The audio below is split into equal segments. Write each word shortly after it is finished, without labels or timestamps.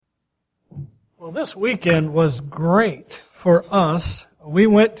Well, this weekend was great for us. We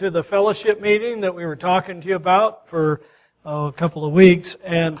went to the fellowship meeting that we were talking to you about for a couple of weeks,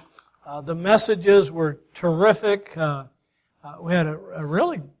 and the messages were terrific. We had a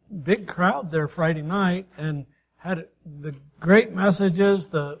really big crowd there Friday night and had the great messages.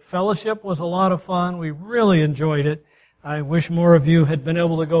 The fellowship was a lot of fun. We really enjoyed it. I wish more of you had been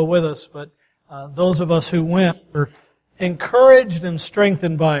able to go with us, but those of us who went were encouraged and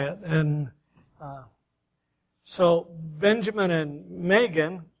strengthened by it. And so Benjamin and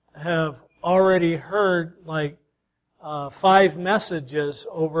Megan have already heard like 5 messages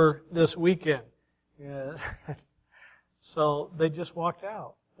over this weekend. Yeah. So they just walked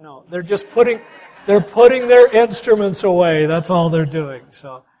out. No, they're putting their instruments away. That's all they're doing.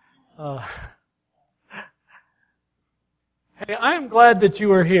 So, hey, I am glad that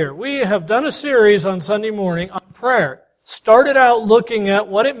you are here. We have done a series on Sunday morning on prayer. Started out looking at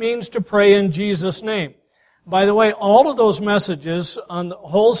what it means to pray in Jesus' name. By the way, all of those messages on the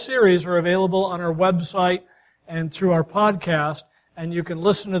whole series are available on our website and through our podcast, and you can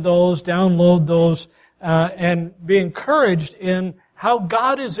listen to those, download those, and be encouraged in how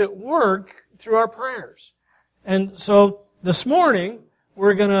God is at work through our prayers. And so this morning,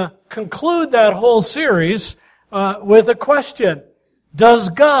 we're going to conclude that whole series with a question. Does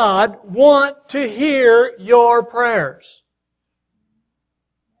God want to hear your prayers?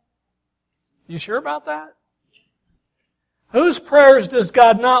 You sure about that? Whose prayers does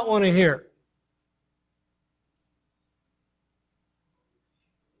God not want to hear?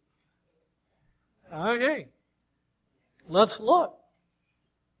 Okay. Let's look.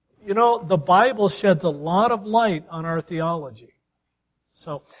 You know, the Bible sheds a lot of light on our theology.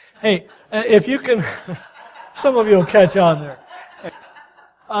 So, hey, if you can, some of you will catch on there.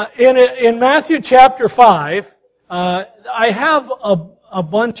 In Matthew chapter 5, I have a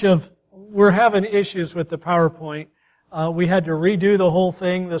bunch of, we're having issues with the PowerPoint. We had to redo the whole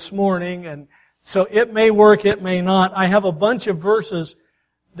thing this morning, and so it may work, it may not. I have a bunch of verses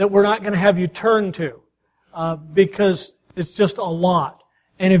that we're not going to have you turn to, because it's just a lot.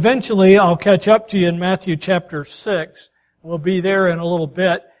 And eventually I'll catch up to you in Matthew chapter 6. We'll be there in a little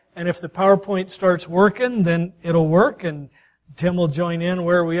bit. And if the PowerPoint starts working, then it'll work, and Tim will join in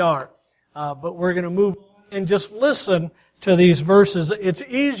where we are. But we're going to move and just listen to these verses. It's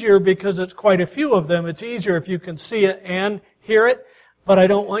easier because it's quite a few of them. It's easier if you can see it and hear it. But I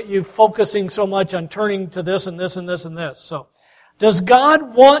don't want you focusing so much on turning to this and this and this and this. So, does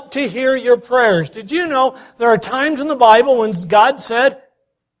God want to hear your prayers? Did you know there are times in the Bible when God said,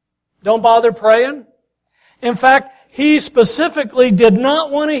 don't bother praying? In fact, He specifically did not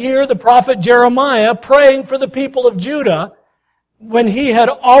want to hear the prophet Jeremiah praying for the people of Judah when he had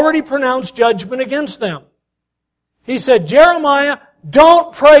already pronounced judgment against them. He said, Jeremiah,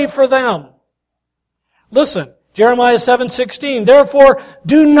 don't pray for them. Listen, Jeremiah 7:16, therefore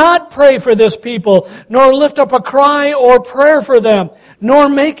do not pray for this people, nor lift up a cry or prayer for them, nor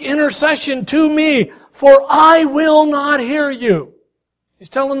make intercession to me, for I will not hear you. He's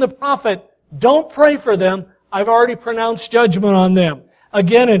telling the prophet, don't pray for them. I've already pronounced judgment on them.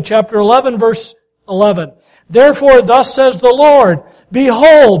 Again in chapter 11, verse 11. Therefore, thus says the Lord,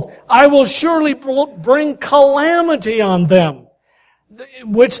 behold, I will surely bring calamity on them,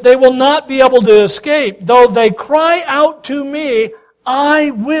 which they will not be able to escape. Though they cry out to me,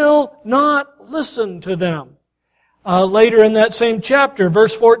 I will not listen to them. Later in that same chapter,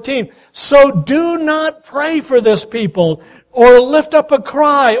 verse 14. So do not pray for this people, or lift up a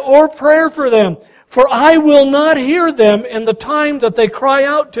cry or prayer for them, for I will not hear them in the time that they cry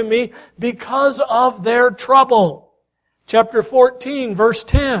out to me because of their trouble. Chapter 14, verse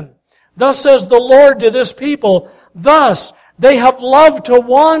 10. Thus says the Lord to this people, thus they have loved to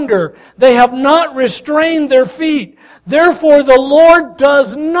wander. They have not restrained their feet. Therefore the Lord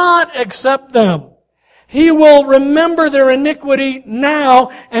does not accept them. He will remember their iniquity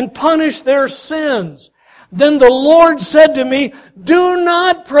now and punish their sins. Then the Lord said to me, do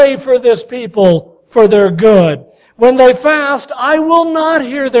not pray for this people for their good. When they fast, I will not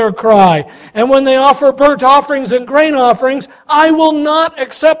hear their cry. And when they offer burnt offerings and grain offerings, I will not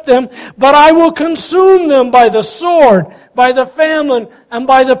accept them, but I will consume them by the sword, by the famine, and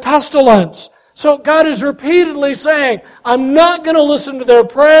by the pestilence. So God is repeatedly saying, I'm not going to listen to their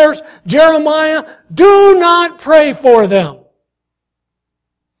prayers. Jeremiah, do not pray for them.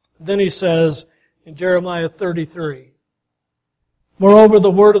 Then he says in Jeremiah 33, moreover, the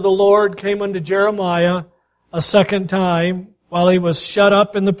word of the Lord came unto Jeremiah a second time while he was shut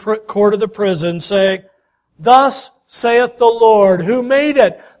up in the court of the prison, saying, thus saith the Lord, who made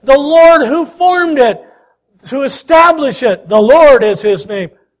it, the Lord who formed it, to establish it. The Lord is His name.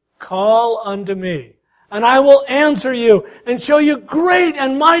 call unto me, and I will answer you and show you great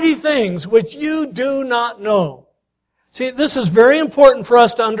and mighty things which you do not know. See, this is very important for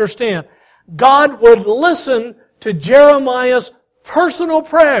us to understand. God would listen to Jeremiah's personal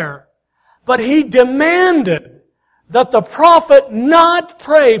prayer, but He demanded that the prophet not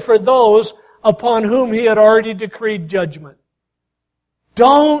pray for those upon whom He had already decreed judgment.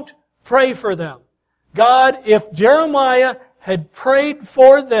 Don't pray for them. God, if Jeremiah had prayed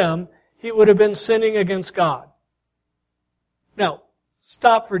for them, he would have been sinning against God. Now,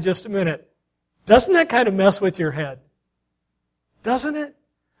 stop for just a minute. Doesn't that kind of mess with your head? Doesn't it?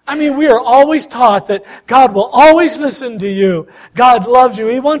 I mean, we are always taught that God will always listen to you. God loves you.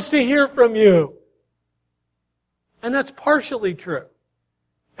 He wants to hear from you. And that's partially true.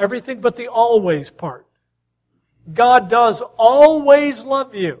 Everything but the always part. God does always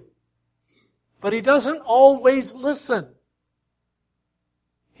love you. But He doesn't always listen.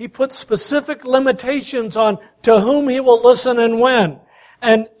 He puts specific limitations on to whom He will listen and when.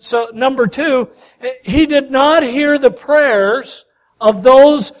 And so, number 2, He did not hear the prayers of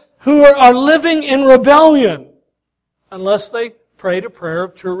those who are living in rebellion unless they prayed a prayer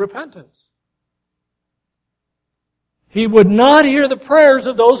of true repentance. He would not hear the prayers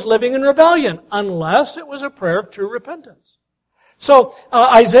of those living in rebellion unless it was a prayer of true repentance. So,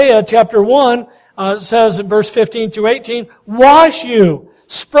 Isaiah chapter 1 says in verse 15 through 18, wash you,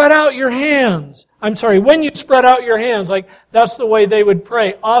 spread out your hands. When you spread out your hands, like that's the way they would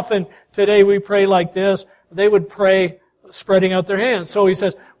pray. Often today we pray like this. They would pray spreading out their hands. So he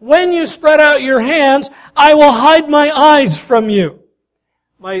says, when you spread out your hands, I will hide my eyes from you.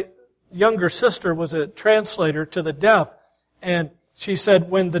 My younger sister was a translator to the deaf, and she said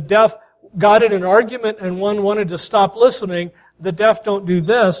when the deaf got in an argument and one wanted to stop listening, the deaf don't do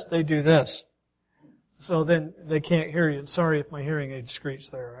this, they do this. So then they can't hear you. Sorry if my hearing aid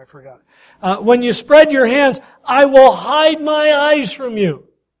screeched there, I forgot. When you spread your hands, I will hide my eyes from you.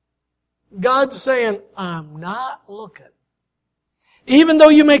 God's saying, I'm not looking. Even though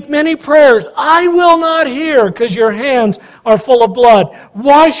you make many prayers, I will not hear because your hands are full of blood.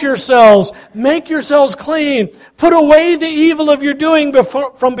 Wash yourselves. Make yourselves clean. Put away the evil of your doing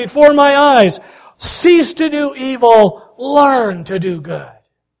from before my eyes. Cease to do evil. Learn to do good.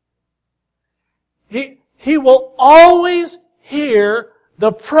 He will always hear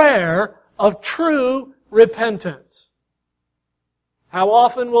the prayer of true repentance. How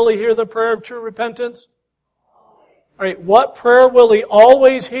often will He hear the prayer of true repentance? All right, what prayer will He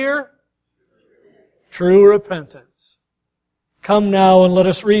always hear? True repentance. Come now and let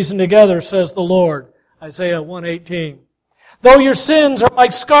us reason together, says the Lord. Isaiah 1:18. Though your sins are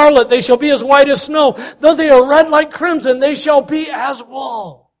like scarlet, they shall be as white as snow. Though they are red like crimson, they shall be as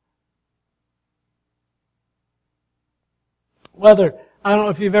wool. I don't know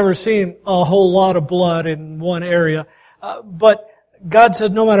if you've ever seen a whole lot of blood in one area, but God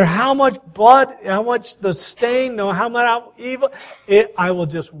said, no matter how much blood, how much the stain, no how much evil, I will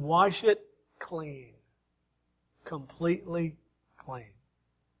just wash it clean. Completely clean.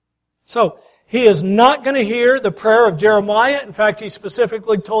 So, He is not going to hear the prayer of Jeremiah. In fact, He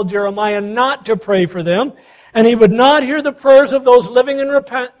specifically told Jeremiah not to pray for them. And He would not hear the prayers of those living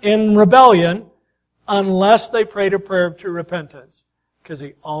in rebellion unless they prayed a prayer of true repentance. Because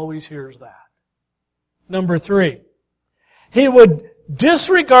He always hears that. Number 3. He would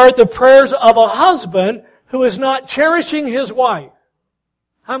disregard the prayers of a husband who is not cherishing his wife.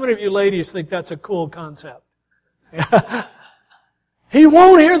 How many of you ladies think that's a cool concept? He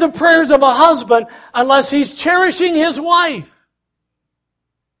won't hear the prayers of a husband unless he's cherishing his wife.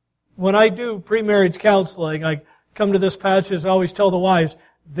 When I do pre-marriage counseling, I come to this passage, I always tell the wives,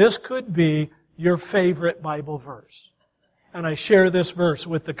 this could be your favorite Bible verse. And I share this verse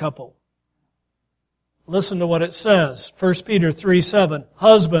with the couple. Listen to what it says. 1 Peter 3:7.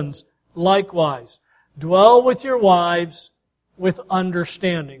 Husbands, likewise, dwell with your wives with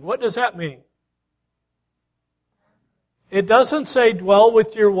understanding. What does that mean? It doesn't say dwell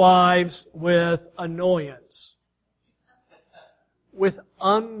with your wives with annoyance. With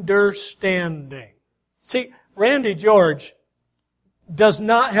understanding. See, Randy George does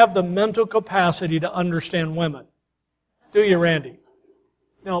not have the mental capacity to understand women. Do you, Randy?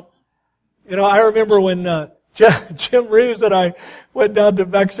 No. I remember when Jim Reeves and I went down to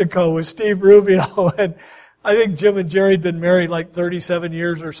Mexico with Steve Rubio, and I think Jim and Jerry had been married like 37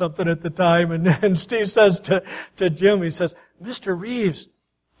 years or something at the time, and Steve says to Jim, he says, Mr. Reeves,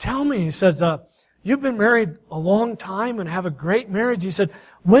 tell me, he says, you've been married a long time and have a great marriage. He said,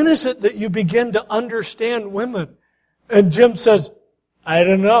 when is it that you begin to understand women? And Jim says, I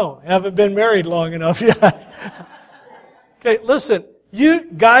don't know. I haven't been married long enough yet. Okay, listen.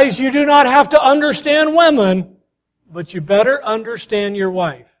 You guys, you do not have to understand women, but you better understand your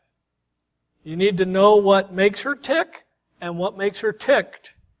wife. You need to know what makes her tick and what makes her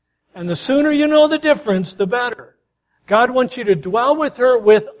ticked. And the sooner you know the difference, the better. God wants you to dwell with her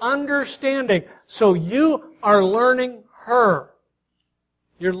with understanding. So you are learning her.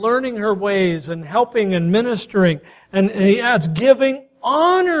 You're learning her ways and helping and ministering. And he adds, giving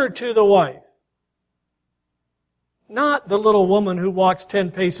honor to the wife. Not the little woman who walks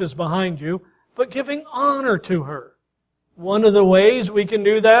 10 paces behind you, but giving honor to her. One of the ways we can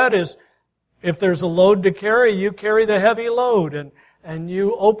do that is if there's a load to carry, you carry the heavy load and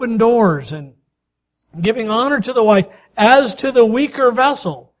you open doors and giving honor to the wife as to the weaker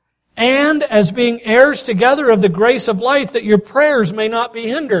vessel and as being heirs together of the grace of life that your prayers may not be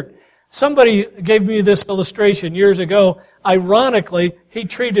hindered. Somebody gave me this illustration years ago. Ironically, he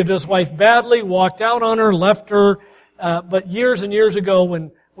treated his wife badly, walked out on her, left her. But years and years ago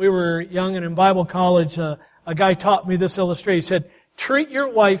when we were young and in Bible college, a guy taught me this illustration. He said, treat your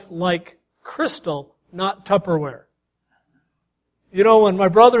wife like crystal, not Tupperware. You know, when my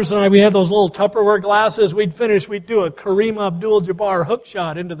brothers and I, we had those little Tupperware glasses, we'd do a Kareem Abdul-Jabbar hook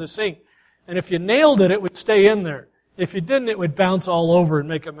shot into the sink. And if you nailed it, it would stay in there. If you didn't, it would bounce all over and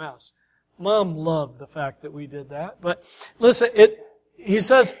make a mess. Mom loved the fact that we did that. But listen, he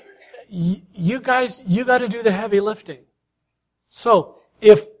says, you guys, you got to do the heavy lifting. So,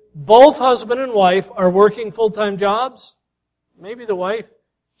 if both husband and wife are working full-time jobs, maybe the wife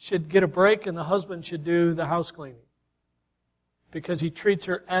should get a break and the husband should do the house cleaning. Because he treats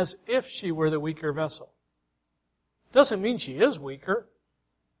her as if she were the weaker vessel. Doesn't mean she is weaker.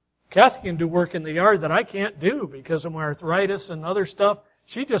 Kathy can do work in the yard that I can't do because of my arthritis and other stuff.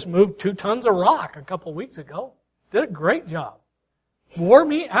 She just moved 2 tons of rock a couple weeks ago. Did a great job. Wore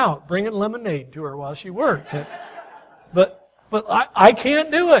me out bringing lemonade to her while she worked. But I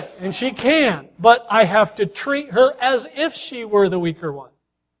can't do it, and she can. But I have to treat her as if she were the weaker one.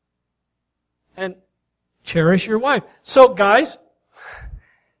 And cherish your wife. So, guys,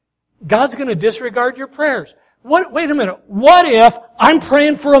 God's going to disregard your prayers. Wait a minute. What if I'm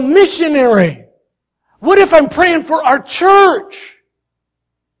praying for a missionary? What if I'm praying for our church?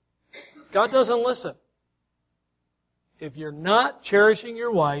 God doesn't listen. If you're not cherishing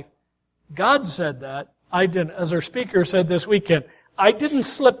your wife, God said that. I didn't. As our speaker said this weekend, I didn't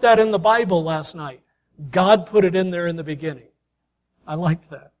slip that in the Bible last night. God put it in there in the beginning. I liked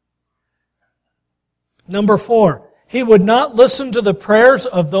that. Number 4, he would not listen to the prayers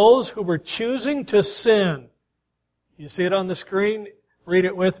of those who were choosing to sin. You see it on the screen? Read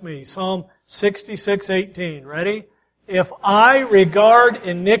it with me. Psalm 66:18. Ready? If I regard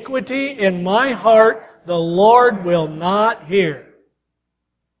iniquity in my heart, the Lord will not hear.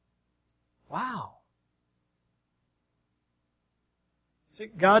 Wow. See,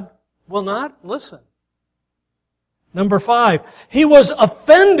 God will not listen. Number 5, he was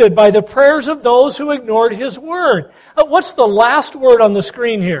offended by the prayers of those who ignored his word. What's the last word on the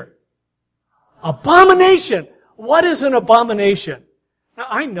screen here? Abomination. What is an abomination? Now,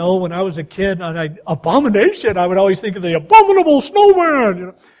 I know when I was a kid, abomination, I would always think of the abominable snowman. You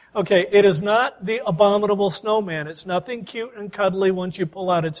know? Okay, it is not the abominable snowman. It's nothing cute and cuddly once you pull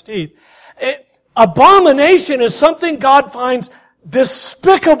out its teeth. Abomination is something God finds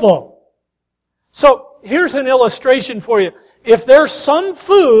despicable. So, here's an illustration for you. If there's some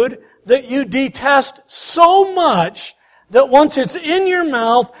food that you detest so much that once it's in your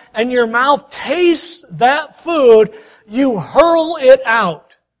mouth and your mouth tastes that food, you hurl it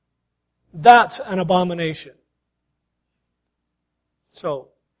out. That's an abomination. So,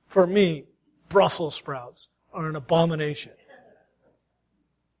 for me, Brussels sprouts are an abomination.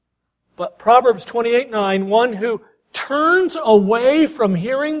 But Proverbs 28:9, one who turns away from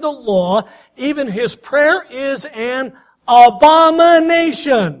hearing the law, even his prayer is an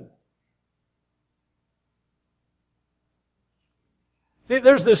abomination. See,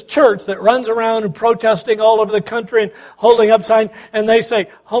 there's this church that runs around and protesting all over the country and holding up signs, and they say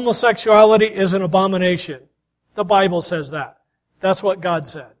homosexuality is an abomination. The Bible says that. That's what God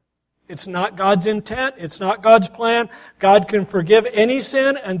said. It's not God's intent. It's not God's plan. God can forgive any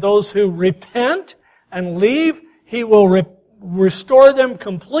sin, and those who repent and leave, He will restore them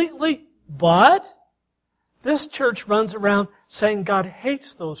completely. But this church runs around saying God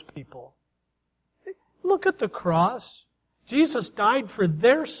hates those people. Look at the cross. Jesus died for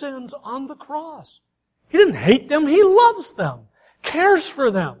their sins on the cross. He didn't hate them. He loves them, cares for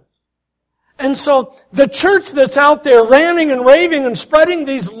them. And so the church that's out there ranting and raving and spreading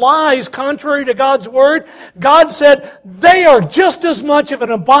these lies contrary to God's Word, God said they are just as much of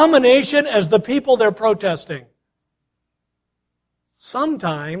an abomination as the people they're protesting.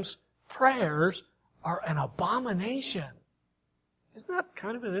 sometimes prayers are an abomination. Isn't that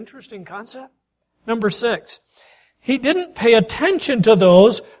kind of an interesting concept? Number 6, he didn't pay attention to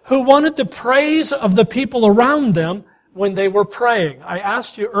those who wanted the praise of the people around them when they were praying. I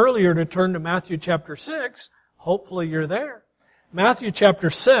asked you earlier to turn to Matthew chapter 6. Hopefully you're there. Matthew chapter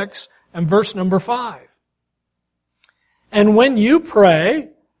 6 and verse number 5. And when you pray,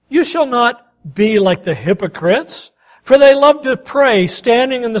 you shall not be like the hypocrites, for they love to pray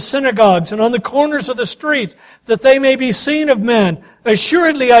standing in the synagogues and on the corners of the streets, that they may be seen of men.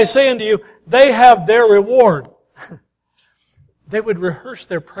 Assuredly I say unto you, they have their reward. They would rehearse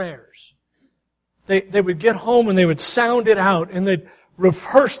their prayers. They would get home and they would sound it out, and they'd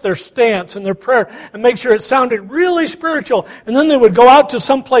rehearse their stance and their prayer and make sure it sounded really spiritual. And then they would go out to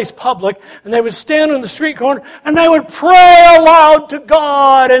someplace public and they would stand on the street corner and they would pray aloud to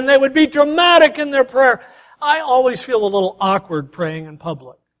God, and they would be dramatic in their prayer. I always feel a little awkward praying in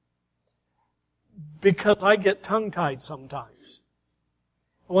public because I get tongue-tied sometimes.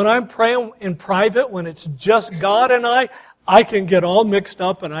 When I'm praying in private, when it's just God and I can get all mixed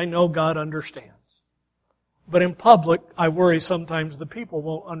up, and I know God understands. But in public, I worry sometimes the people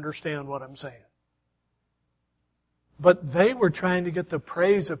won't understand what I'm saying. But they were trying to get the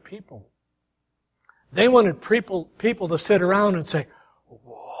praise of people. They wanted people to sit around and say,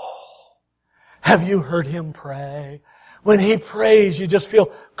 "Whoa, have you heard him pray?" When he prays, you just feel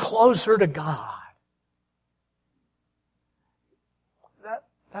closer to God.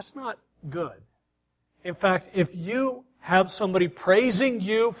 That's not good. In fact, if you have somebody praising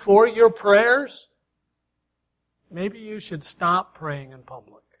you for your prayers, maybe you should stop praying in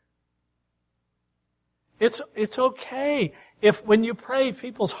public. It's okay if when you pray,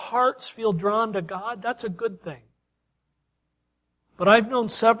 people's hearts feel drawn to God. That's a good thing. But I've known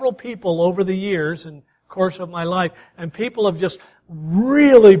several people over the years in the course of my life, and people have just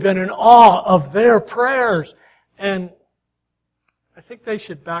really been in awe of their prayers. And I think they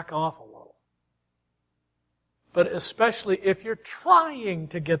should back off a little. But especially if you're trying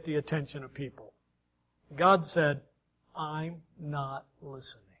to get the attention of people. God said, "I'm not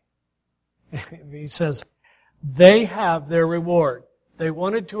listening." He says, they have their reward. They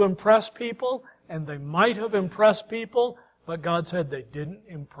wanted to impress people, and they might have impressed people, but God said they didn't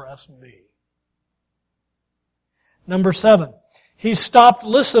impress me. Number 7, he stopped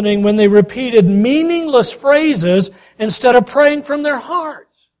listening when they repeated meaningless phrases instead of praying from their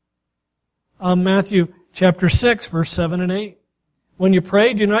hearts. Matthew chapter 6, verse 7 and 8. When you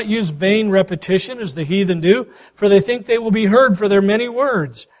pray, do not use vain repetition as the heathen do, for they think they will be heard for their many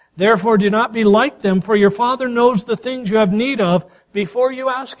words. Therefore do not be like them, for your Father knows the things you have need of before you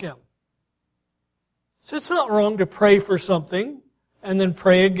ask Him. So it's not wrong to pray for something, and then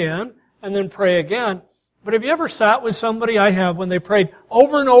pray again, and then pray again. But have you ever sat with somebody? I have, when they prayed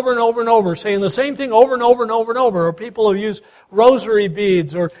over and over and over and over, saying the same thing over and over and over and over, or people who use rosary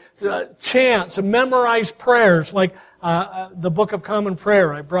beads, or chants, and memorized prayers, like the Book of Common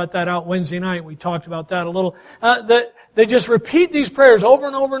Prayer. I brought that out Wednesday night. We talked about that a little. They just repeat these prayers over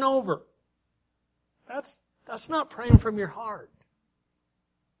and over and over. That's not praying from your heart.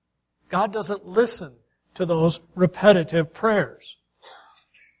 God doesn't listen to those repetitive prayers.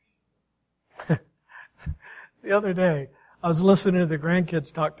 The other day, I was listening to the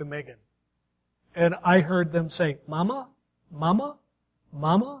grandkids talk to Megan. And I heard them say, "Mama, Mama,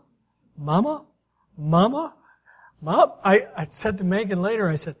 Mama, Mama, Mama, Mom." I said to Megan later,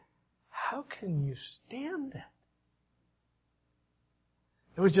 I said, "How can you stand it?"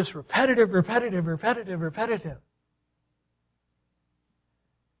 It was just repetitive, repetitive, repetitive, repetitive.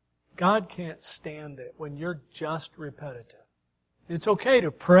 God can't stand it when you're just repetitive. It's okay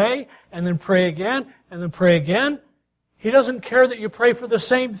to pray, and then pray again, and then pray again. He doesn't care that you pray for the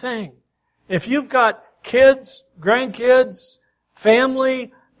same thing. If you've got kids, grandkids,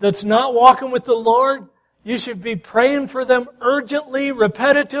 family that's not walking with the Lord, you should be praying for them urgently,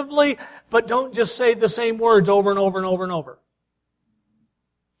 repetitively, but don't just say the same words over and over and over and over.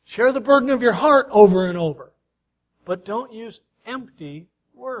 Share the burden of your heart over and over. But don't use empty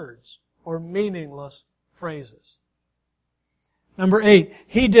words or meaningless phrases. Number 8,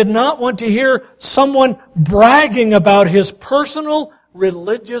 he did not want to hear someone bragging about his personal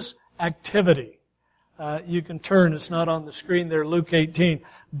religious activity. You can turn, it's not on the screen there, Luke 18.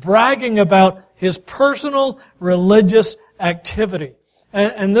 Bragging about his personal religious activity.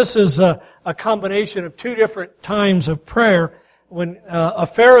 And this is a combination of two different times of prayer. When a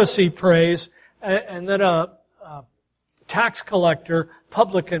Pharisee prays, and then a tax collector,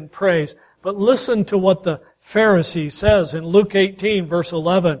 publican, prays. But listen to what the Pharisee says in Luke 18, verse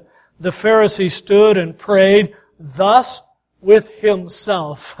 11. The Pharisee stood and prayed, "Thus with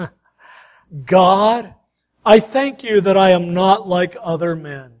himself, God, I thank you that I am not like other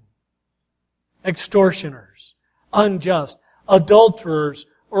men, extortioners, unjust, adulterers,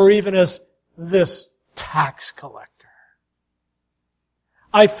 or even as this tax collector.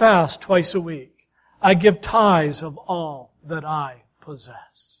 I fast twice a week. I give tithes of all that I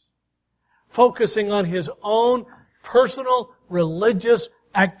possess. Focusing on his own personal religious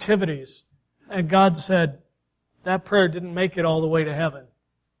activities. And God said, that prayer didn't make it all the way to heaven.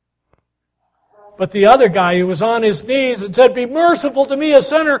 But the other guy who was on his knees and said, be merciful to me, a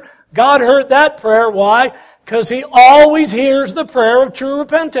sinner, God heard that prayer. Why? Because he always hears the prayer of true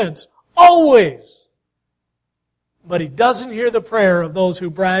repentance. Always. But he doesn't hear the prayer of those who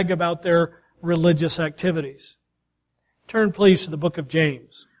brag about their religious activities. Turn please to the book of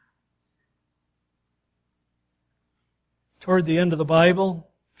James. Toward the end of the Bible,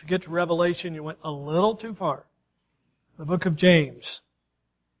 if you get to Revelation, you went a little too far. The book of James,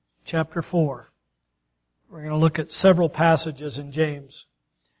 chapter 4. We're going to look at several passages in James.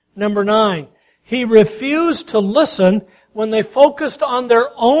 Number 9, he refused to listen when they focused on their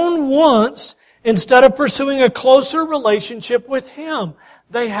own wants instead of pursuing a closer relationship with him.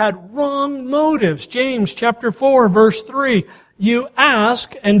 They had wrong motives. James chapter 4, verse 3. You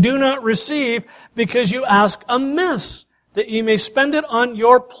ask and do not receive because you ask amiss, that ye may spend it on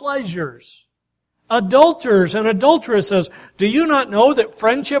your pleasures. Adulterers and adulteresses, do you not know that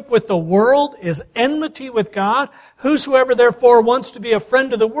friendship with the world is enmity with God? Whosoever therefore wants to be a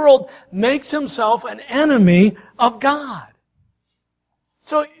friend of the world makes himself an enemy of God.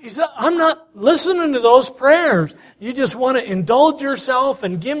 So he said, I'm not listening to those prayers. You just want to indulge yourself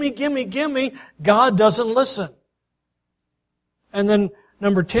and gimme, gimme, gimme. God doesn't listen. And then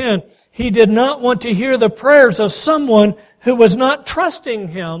number 10, he did not want to hear the prayers of someone who was not trusting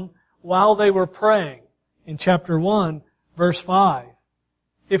him while they were praying. In chapter 1, verse 5.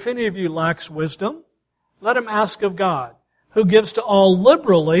 If any of you lacks wisdom, let him ask of God, who gives to all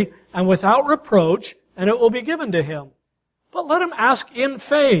liberally and without reproach, and it will be given to him. But let him ask in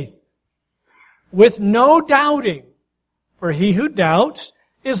faith, with no doubting. For he who doubts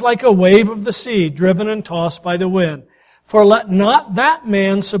is like a wave of the sea, driven and tossed by the wind. For let not that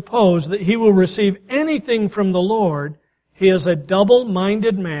man suppose that he will receive anything from the Lord. He is a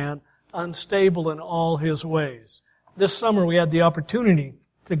double-minded man, unstable in all his ways. This summer we had the opportunity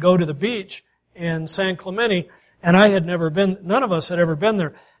to go to the beach in San Clemente, and none of us had ever been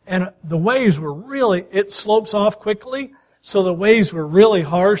there. And the waves were really, it slopes off quickly, so the waves were really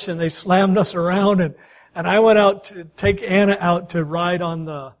harsh and they slammed us around. And I went out to take Anna out to ride on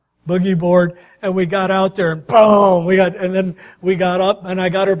the boogie board, and we got out there and boom, and then we got up and I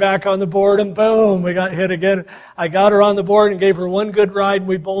got her back on the board and boom, we got hit again. I got her on the board and gave her one good ride and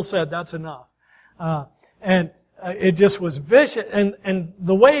we both said, that's enough. It just was vicious, and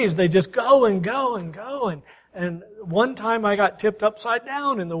the waves, they just go and go and go, and one time I got tipped upside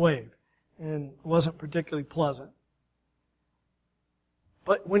down in the wave, and it wasn't particularly pleasant.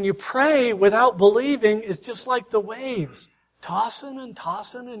 But when you pray without believing, it's just like the waves, tossing and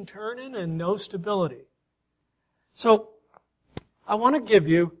turning and no stability. So, I want to give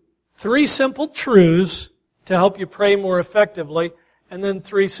you 3 simple truths to help you pray more effectively, and then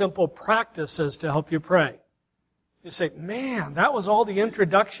 3 simple practices to help you pray. You say, man, that was all the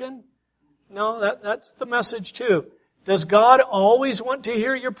introduction? No, that's the message too. Does God always want to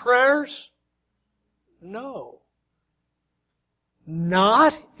hear your prayers? No.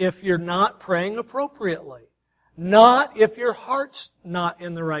 Not if you're not praying appropriately. Not if your heart's not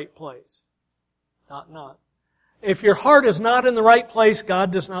in the right place. Not. If your heart is not in the right place,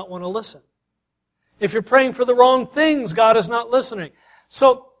 God does not want to listen. If you're praying for the wrong things, God is not listening.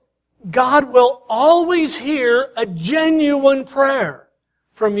 So, God will always hear a genuine prayer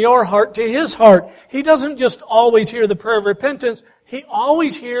from your heart to His heart. He doesn't just always hear the prayer of repentance. He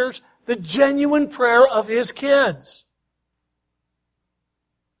always hears the genuine prayer of His kids.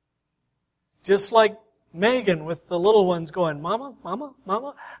 Just like Megan with the little ones going, Mama, Mama,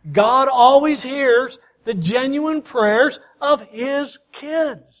 Mama. God always hears the genuine prayers of His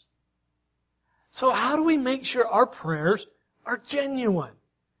kids. So how do we make sure our prayers are genuine?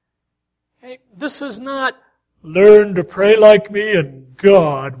 Hey, this is not learn to pray like me and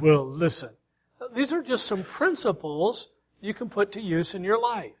God will listen. These are just some principles you can put to use in your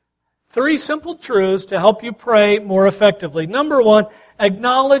life. 3 simple truths to help you pray more effectively. Number 1,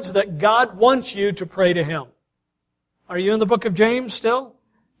 acknowledge that God wants you to pray to Him. Are you in the book of James still?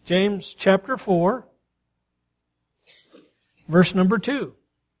 James chapter 4, verse number 2.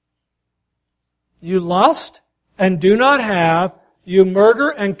 You lust and do not have. You murder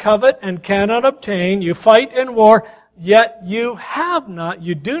and covet and cannot obtain. You fight and war. yet you have not,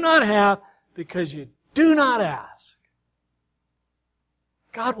 you do not have, because you do not ask.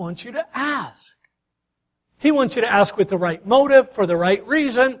 God wants you to ask. He wants you to ask with the right motive, for the right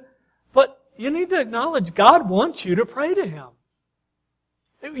reason, but you need to acknowledge God wants you to pray to Him.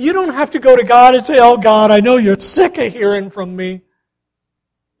 You don't have to go to God and say, oh God, I know you're sick of hearing from me.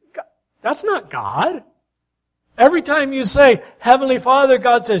 That's not God. Every time you say, Heavenly Father,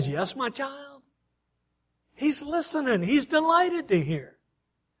 God says, yes, my child. He's listening. He's delighted to hear.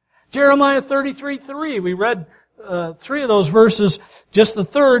 Jeremiah 33:3, we read 3 of those verses, just the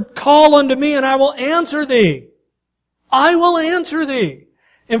third, call unto me and I will answer thee. I will answer thee.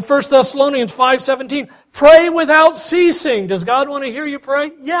 In 1 Thessalonians 5:17, pray without ceasing. Does God want to hear you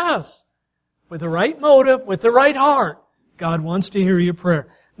pray? Yes. With the right motive, with the right heart, God wants to hear your prayer.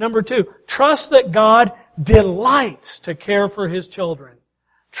 Number 2, trust that God delights to care for His children.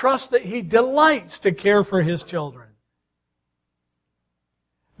 Trust that He delights to care for His children.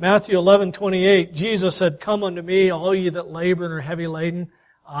 Matthew 11:28, Jesus said, come unto me, all ye that labor and are heavy laden,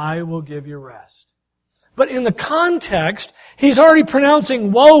 I will give you rest. But in the context, He's already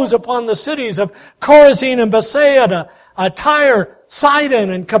pronouncing woes upon the cities of Chorazin and Bethsaida, Tyre,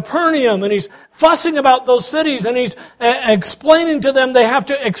 Sidon, and Capernaum, and He's fussing about those cities, and He's explaining to them they have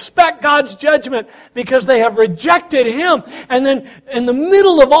to expect God's judgment because they have rejected Him. And then in the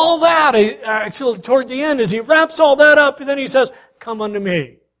middle of all that, actually toward the end, as He wraps all that up, and then He says, come unto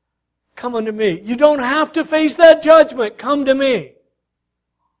me. Come unto me. You don't have to face that judgment. Come to me.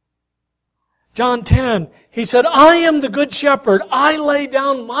 John 10, He said, I am the good shepherd. I lay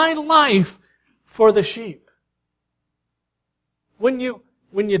down my life for the sheep. When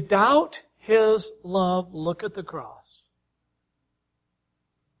you doubt His love, look at the cross.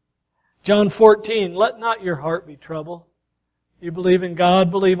 John 14, let not your heart be troubled. You believe in God,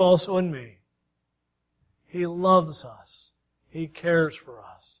 believe also in me. He loves us. He cares for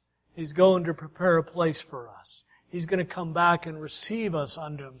us. He's going to prepare a place for us. He's going to come back and receive us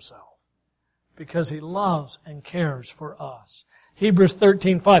unto Himself because He loves and cares for us. Hebrews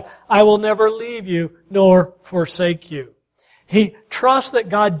 13:5, I will never leave you nor forsake you. He trusts that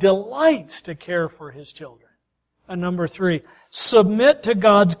God delights to care for His children. And number 3, submit to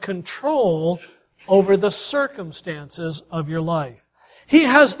God's control over the circumstances of your life. He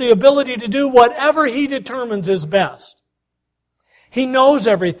has the ability to do whatever He determines is best. He knows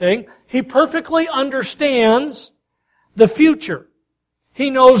everything. He perfectly understands the future. He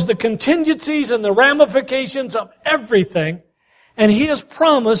knows the contingencies and the ramifications of everything. And He has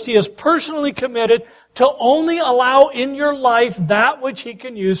promised, He has personally committed to only allow in your life that which He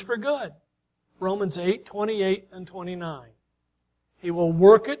can use for good. Romans 8:28 and 29. He will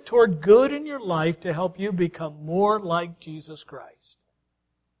work it toward good in your life to help you become more like Jesus Christ.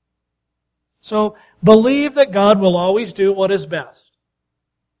 So, believe that God will always do what is best.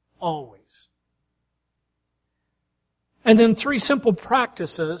 Always. And then 3 simple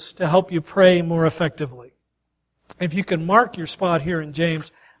practices to help you pray more effectively. If you can mark your spot here in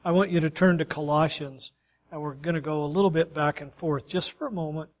James, I want you to turn to Colossians, and we're going to go a little bit back and forth just for a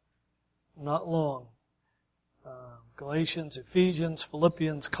moment, not long. Galatians, Ephesians,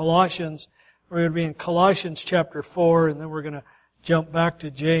 Philippians, Colossians. We're going to be in Colossians chapter 4, and then we're going to jump back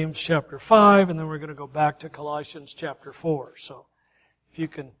to James chapter 5, and then we're going to go back to Colossians chapter 4. So, if you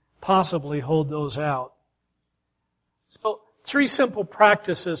can possibly hold those out. So, 3 simple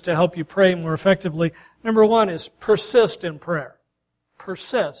practices to help you pray more effectively. Number 1 is persist in prayer.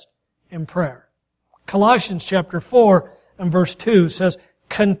 Persist in prayer. Colossians chapter 4 and verse 2 says,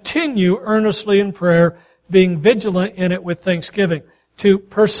 continue earnestly in prayer, being vigilant in it with thanksgiving. To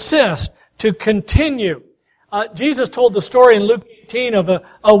persist, to continue. Jesus told the story in Luke 18 of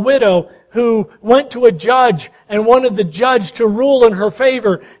a widow who went to a judge and wanted the judge to rule in her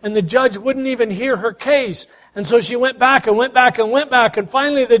favor, and the judge wouldn't even hear her case. And so she went back and went back and went back, and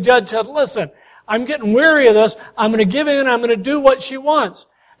finally the judge said, listen, I'm getting weary of this. I'm going to give in. I'm going to do what she wants.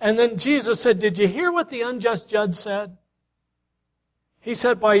 And then Jesus said, did you hear what the unjust judge said? He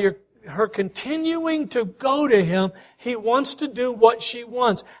said, by her continuing to go to Him, He wants to do what she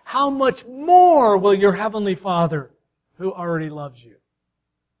wants. How much more will your Heavenly Father, who already loves you,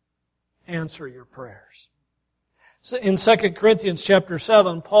 answer your prayers? So in 2 Corinthians chapter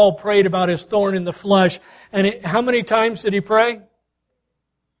 7, Paul prayed about his thorn in the flesh. And how many times did he pray?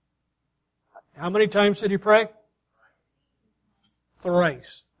 How many times did he pray?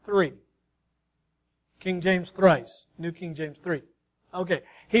 Thrice. 3. King James thrice. New King James 3. Okay.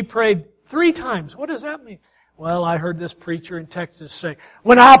 He prayed 3 times. What does that mean? Well, I heard this preacher in Texas say,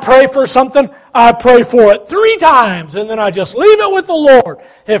 when I pray for something, I pray for it 3 times, and then I just leave it with the Lord.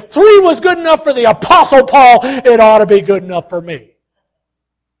 If 3 was good enough for the Apostle Paul, it ought to be good enough for me.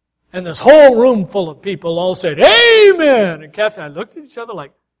 And this whole room full of people all said, Amen! And Kathy and I looked at each other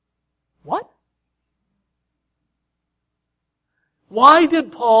like, what? Why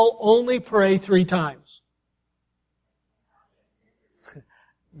did Paul only pray 3 times?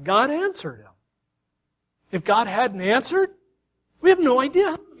 God answered him. If God hadn't answered, we have no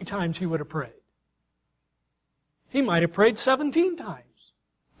idea how many times he would have prayed. He might have prayed 17 times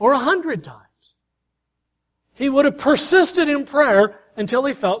or 100 times. He would have persisted in prayer until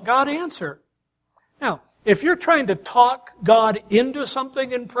he felt God answer. Now, if you're trying to talk God into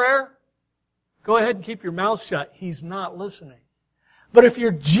something in prayer, go ahead and keep your mouth shut. He's not listening. But if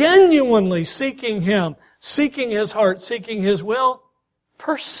you're genuinely seeking Him, seeking His heart, seeking His will,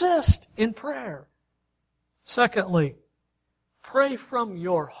 persist in prayer. Secondly, pray from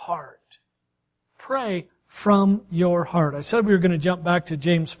your heart. Pray from your heart. I said we were going to jump back to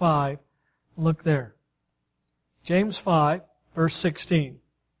James 5. Look there. James 5, verse 16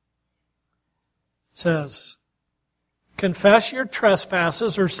 says, confess your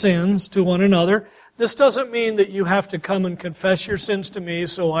trespasses or sins to one another. This doesn't mean that you have to come and confess your sins to me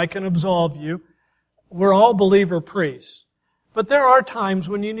so I can absolve you. We're all believer priests. But there are times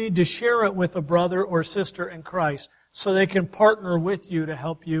when you need to share it with a brother or sister in Christ so they can partner with you to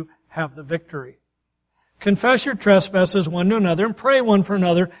help you have the victory. Confess your trespasses one to another and pray one for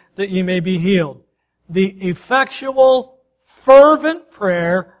another that ye may be healed. The effectual, fervent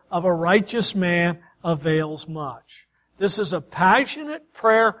prayer of a righteous man avails much. This is a passionate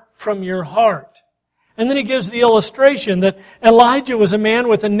prayer from your heart. And then he gives the illustration that Elijah was a man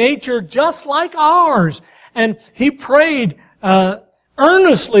with a nature just like ours. And he prayed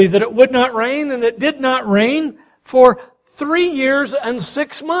earnestly that it would not rain, and it did not rain for 3 years and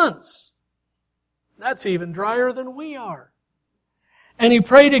 6 months. That's even drier than we are. And he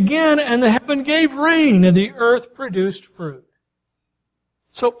prayed again, and the heaven gave rain, and the earth produced fruit.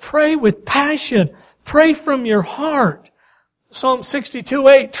 So pray with passion. Pray from your heart. Psalm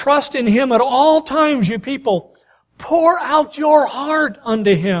 62:8, trust in Him at all times, you people. Pour out your heart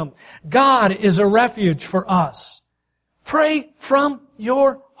unto Him. God is a refuge for us. Pray from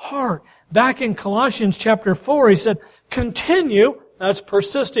your heart. Back in Colossians chapter 4, he said, continue, that's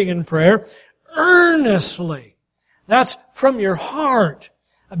persisting in prayer, earnestly. That's from your heart.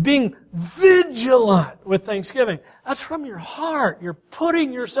 Being vigilant with thanksgiving. That's from your heart. You're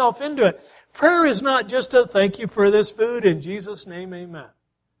putting yourself into it. Prayer is not just a thank you for this food, in Jesus' name, amen.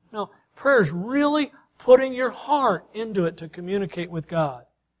 No, prayer is really putting your heart into it to communicate with God.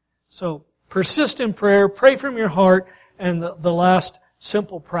 So, persist in prayer, pray from your heart, and the last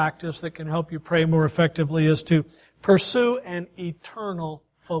simple practice that can help you pray more effectively is to pursue an eternal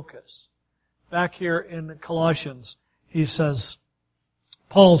focus. Back here in Colossians, he says,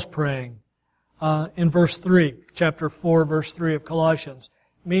 Paul's praying in verse 3, chapter 4, verse 3 of Colossians.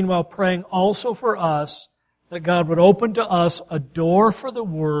 Meanwhile, praying also for us that God would open to us a door for the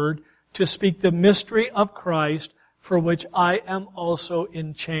Word to speak the mystery of Christ, for which I am also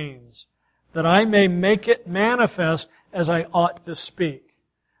in chains, that I may make it manifest as I ought to speak.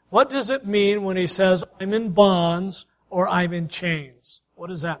 What does it mean when he says, I'm in bonds or I'm in chains? What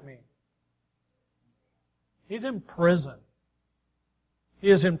does that mean? He's in prison. He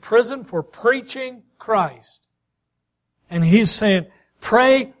is in prison for preaching Christ. And he's saying,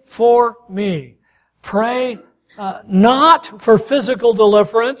 pray for me. Pray not for physical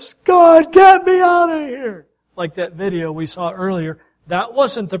deliverance. God, get me out of here. Like that video we saw earlier. That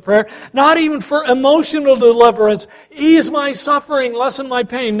wasn't the prayer. Not even for emotional deliverance. Ease my suffering, lessen my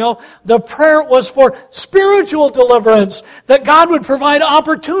pain. No, the prayer was for spiritual deliverance. That God would provide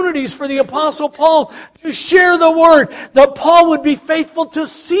opportunities for the Apostle Paul to share the Word. That Paul would be faithful to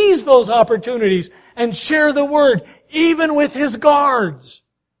seize those opportunities and share the Word, even with his guards.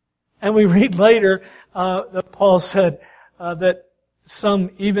 And we read later that Paul said that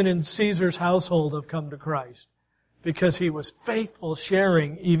some, even in Caesar's household, have come to Christ, because he was faithful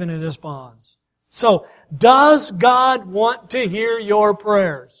sharing even in his bonds. So, does God want to hear your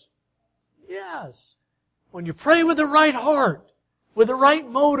prayers? Yes. When you pray with the right heart, with the right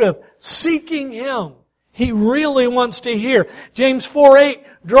motive, seeking Him, He really wants to hear. James 4:8,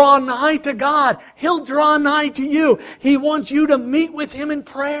 draw nigh to God. He'll draw nigh to you. He wants you to meet with Him in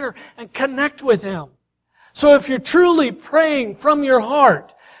prayer and connect with Him. So if you're truly praying from your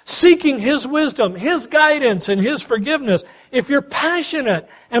heart, seeking His wisdom, His guidance, and His forgiveness, if you're passionate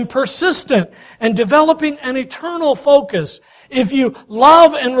and persistent and developing an eternal focus, If you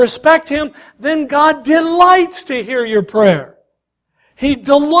love and respect Him, then God delights to hear your prayer. He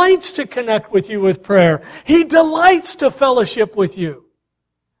delights to connect with you with prayer. He delights to fellowship with you.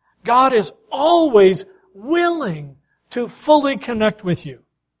 God is always willing to fully connect with you.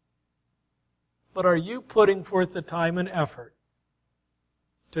 But are you putting forth the time and effort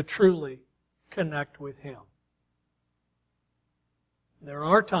to truly connect with Him? There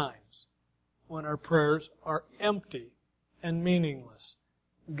are times when our prayers are empty and meaningless.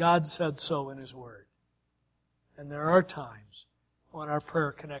 God said so in His Word. And there are times when our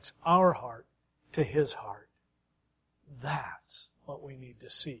prayer connects our heart to His heart. That's what we need to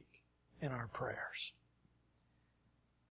seek in our prayers.